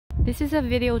This is a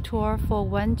video tour for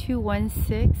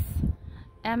 1216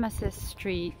 Amethyst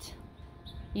Street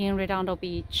in Redondo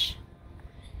Beach.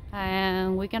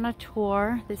 And we're gonna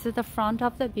tour, this is the front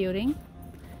of the building,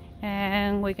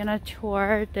 and we're gonna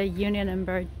tour the unit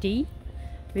number D,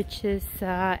 which is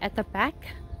at the back,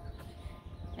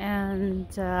 and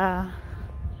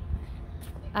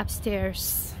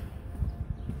upstairs.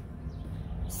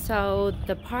 So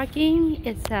the parking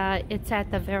is it's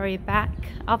at the very back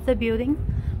of the building,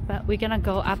 but we're gonna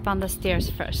go up on the stairs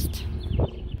first.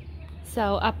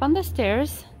 So up on the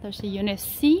stairs, there's a unit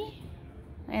C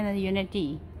and a unit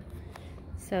D.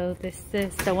 So this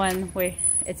is the one where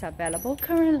it's available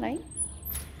currently,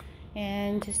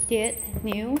 and just did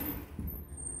new,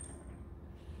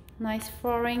 nice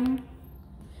flooring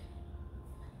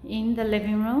in the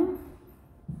living room,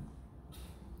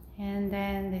 and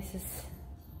then this is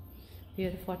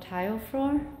beautiful tile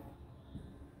floor,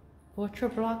 butcher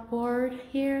block board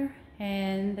here,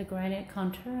 and the granite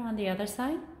counter on the other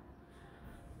side.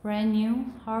 Brand new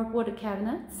hardwood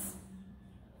cabinets,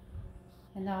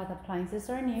 and all the appliances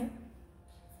are new.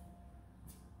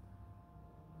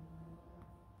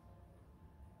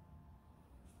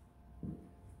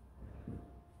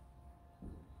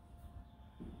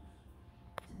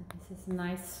 So this is a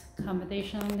nice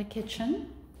accommodation in the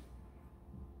kitchen.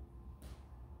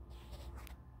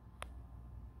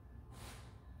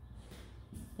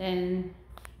 Then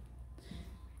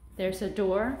there's a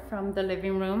door from the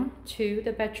living room to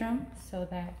the bedroom, so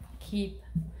that keep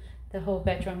the whole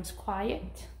bedrooms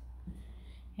quiet.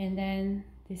 And then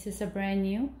this is a brand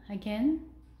new, again,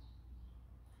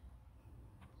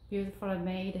 beautifully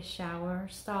made shower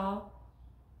stall.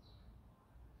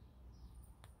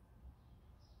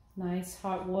 Nice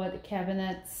hardwood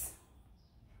cabinets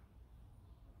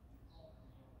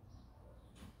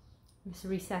with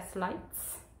recessed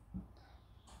lights.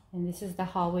 And this is the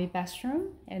hallway bathroom,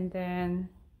 and then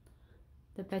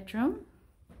the bedroom.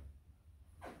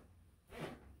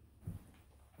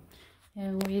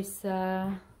 And with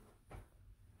a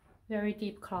very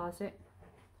deep closet,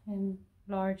 and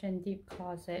large and deep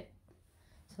closet.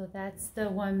 So that's the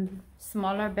one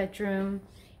smaller bedroom,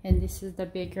 and this is the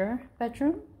bigger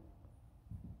bedroom.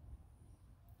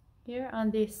 Here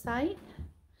on this side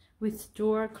with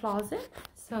door closet.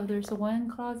 So there's one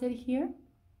closet here.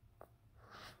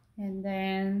 And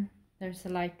then there's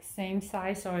like same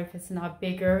size, or if it's not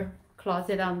bigger,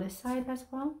 closet on this side as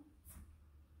well.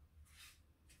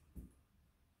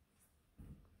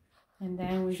 And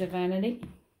then with the vanity,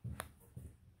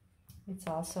 it's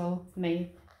also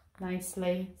made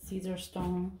nicely, Caesar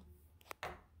stone,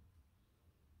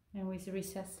 and with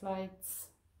recessed lights.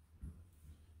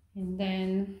 And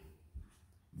then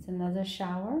it's another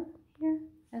shower here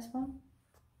as well.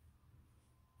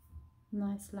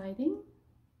 Nice lighting.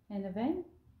 And a vent.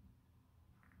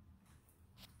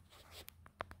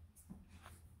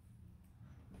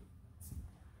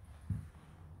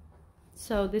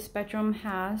 So this bedroom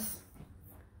has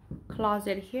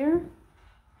closet here,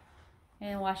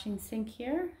 and washing sink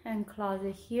here, and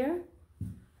closet here,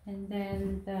 and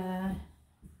then the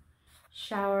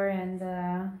shower and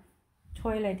the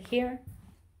toilet here.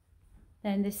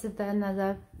 Then this is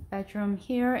another bedroom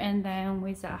here, and then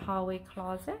with a hallway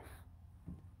closet.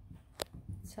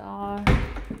 It's all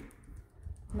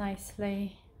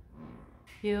nicely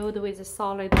built with a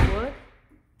solid wood,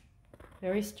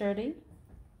 very sturdy,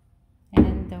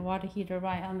 and the water heater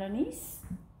right underneath.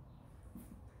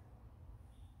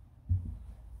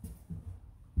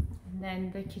 And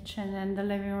then the kitchen and the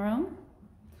living room.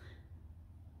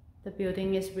 The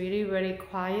building is really, really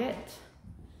quiet,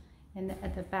 and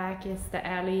at the back is the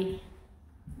alley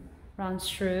runs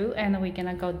through, and we're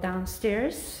gonna go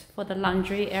downstairs for the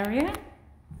laundry area.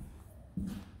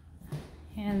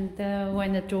 And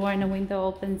when the door and the window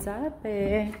opens up,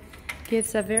 it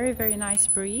gives a very, very nice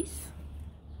breeze.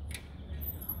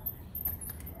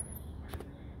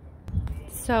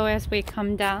 So as we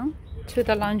come down to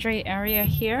the laundry area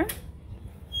here,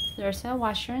 there's a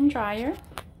washer and dryer.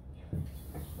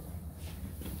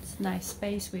 It's a nice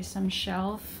space with some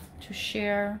shelf to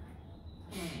share.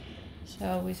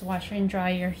 So with washer and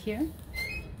dryer here,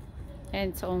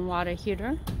 and its own water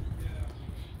heater.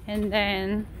 And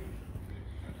then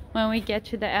when we get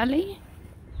to the alley,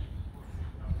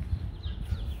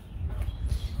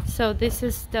 so this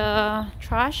is the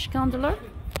trash gondola,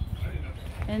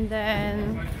 and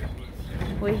then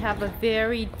we have a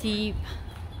very deep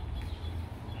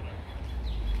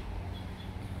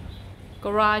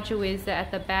garage with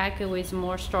at the back with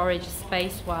more storage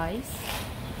space wise.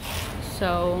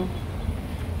 So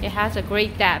it has a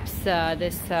great depth,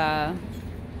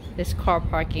 this car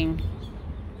parking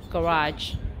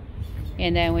garage.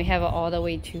 And then we have all the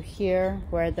way to here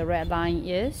where the red line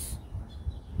is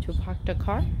to park the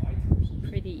car.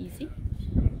 Pretty easy.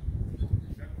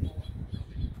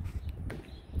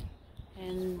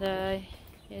 And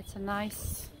it's a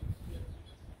nice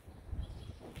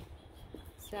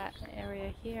set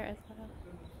area here as well.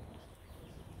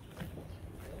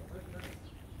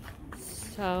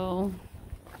 So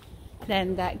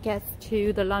then that gets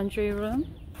to the laundry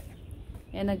room,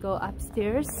 and I go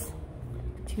upstairs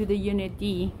to the unit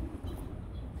D.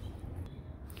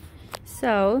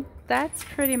 So that's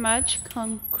pretty much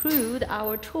conclude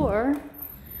our tour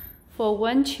for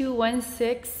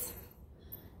 1216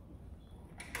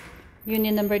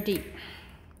 unit number D.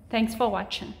 Thanks for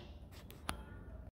watching.